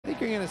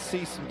you're going to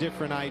see some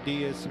different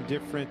ideas, some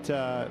different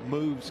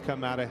moves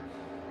come out of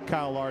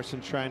Kyle Larson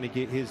trying to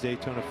get his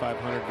Daytona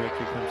 500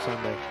 victory come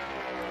Sunday.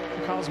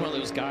 Kyle's one of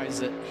those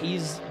guys that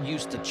he's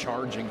used to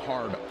charging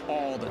hard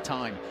all the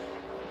time.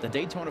 The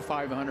Daytona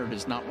 500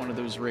 is not one of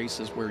those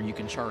races where you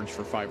can charge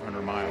for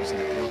 500 miles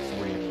and it works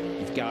for you.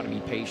 You've got to be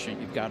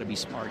patient. You've got to be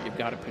smart. You've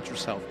got to put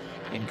yourself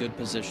in good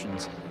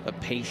positions. But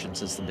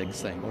patience is the big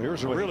thing. Well,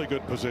 here's a really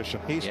good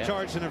position. He's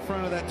charging in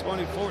front of that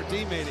 24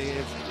 teammate he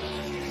is.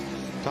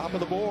 Top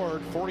of the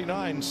board,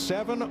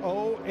 49.708.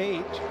 Wow.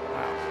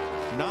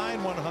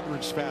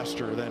 9/100ths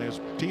faster than his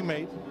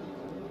teammate,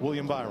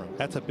 William Byron.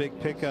 That's a big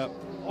pickup.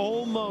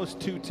 Almost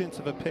 2/10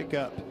 of a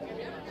pickup.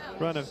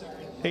 Run of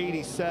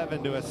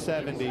 87 to a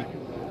 70.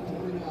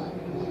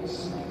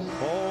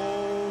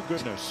 Oh,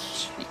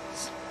 goodness.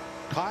 Jeez.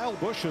 Kyle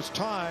Busch's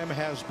time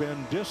has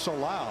been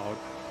disallowed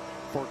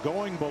for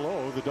going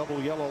below the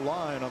double yellow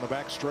line on the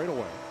back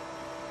straightaway.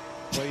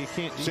 Well, you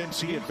can't.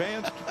 Since he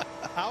advanced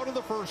out of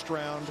the first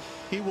round,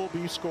 he will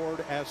be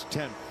scored as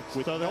 10th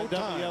with so no that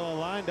double time yellow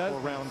line does for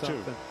round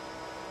something.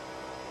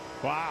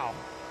 2. Wow,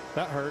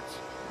 that hurts.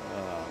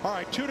 All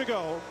right, 2 to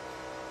go.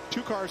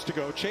 2 cars to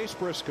go. Chase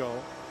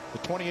Briscoe, the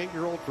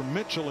 28-year-old from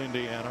Mitchell,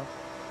 Indiana,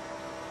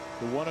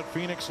 who won at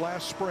Phoenix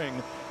last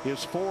spring,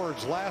 is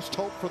Ford's last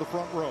hope for the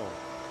front row.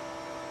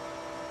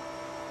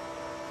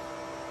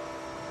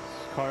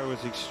 This car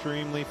was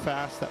extremely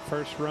fast that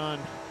first run.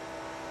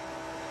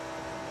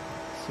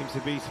 Seems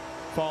to be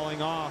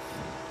falling off.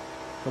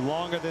 The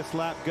longer this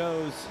lap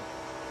goes,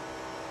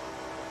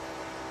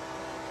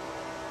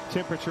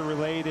 temperature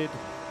related,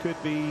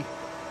 could be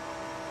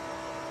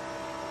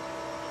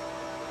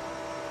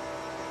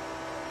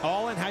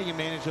all in how you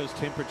manage those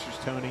temperatures,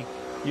 Tony.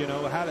 You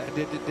know, how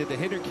did the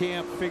hitter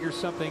camp figure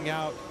something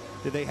out?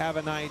 Did they have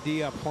an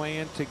idea, a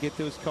plan to get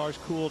those cars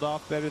cooled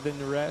off better than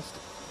the rest?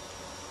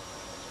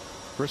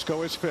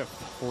 Briscoe is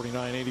 5th,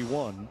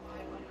 49.81.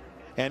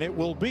 And it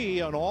will be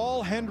an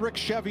all Hendrick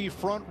Chevy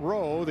front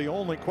row. The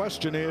only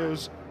question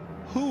is,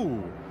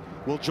 who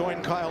will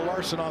join Kyle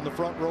Larson on the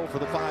front row for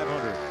the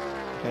 500?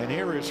 And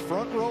here is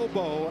front row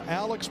beau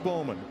Alex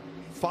Bowman.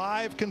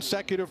 5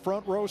 consecutive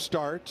front row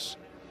starts,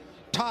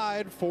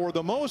 tied for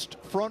the most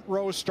front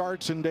row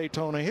starts in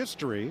Daytona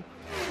history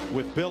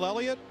with Bill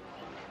Elliott,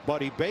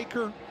 Buddy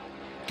Baker,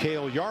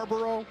 Cale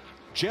Yarborough,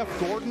 Jeff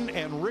Gordon,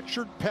 and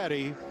Richard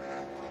Petty.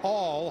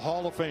 All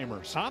Hall of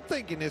Famers. I'm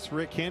thinking this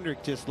Rick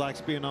Hendrick just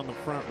likes being on the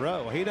front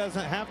row. He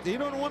doesn't have to. He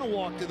don't want to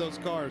walk to those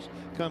cars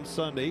come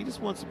Sunday. He just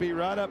wants to be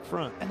right up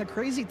front. And the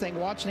crazy thing,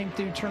 watching him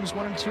through turns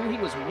 1 and 2, he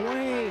was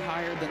way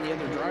higher than the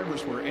other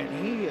drivers were, and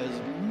he is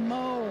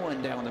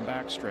mowing down the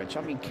backstretch.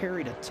 I mean,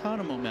 carried a ton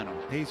of momentum.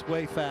 He's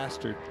way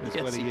faster. Is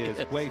Yes, what he is.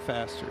 is. Way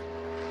faster.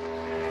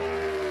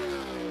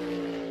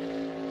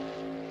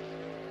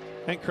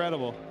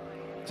 Incredible.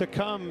 To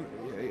come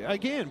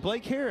again,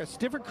 Blake Harris,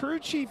 different crew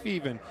chief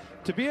even.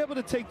 To be able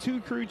to take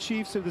 2 crew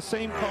chiefs of the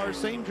same car,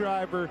 same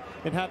driver,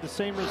 and have the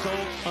same result,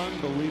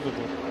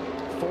 unbelievable.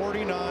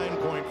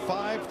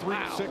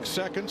 49.536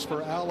 seconds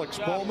for Alex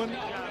Bowman.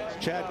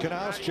 Chad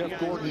Knaus, Jeff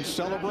Gordon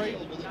celebrate.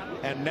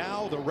 And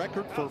now the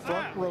record for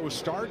front row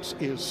starts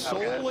is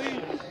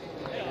solely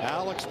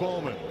Alex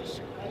Bowman's.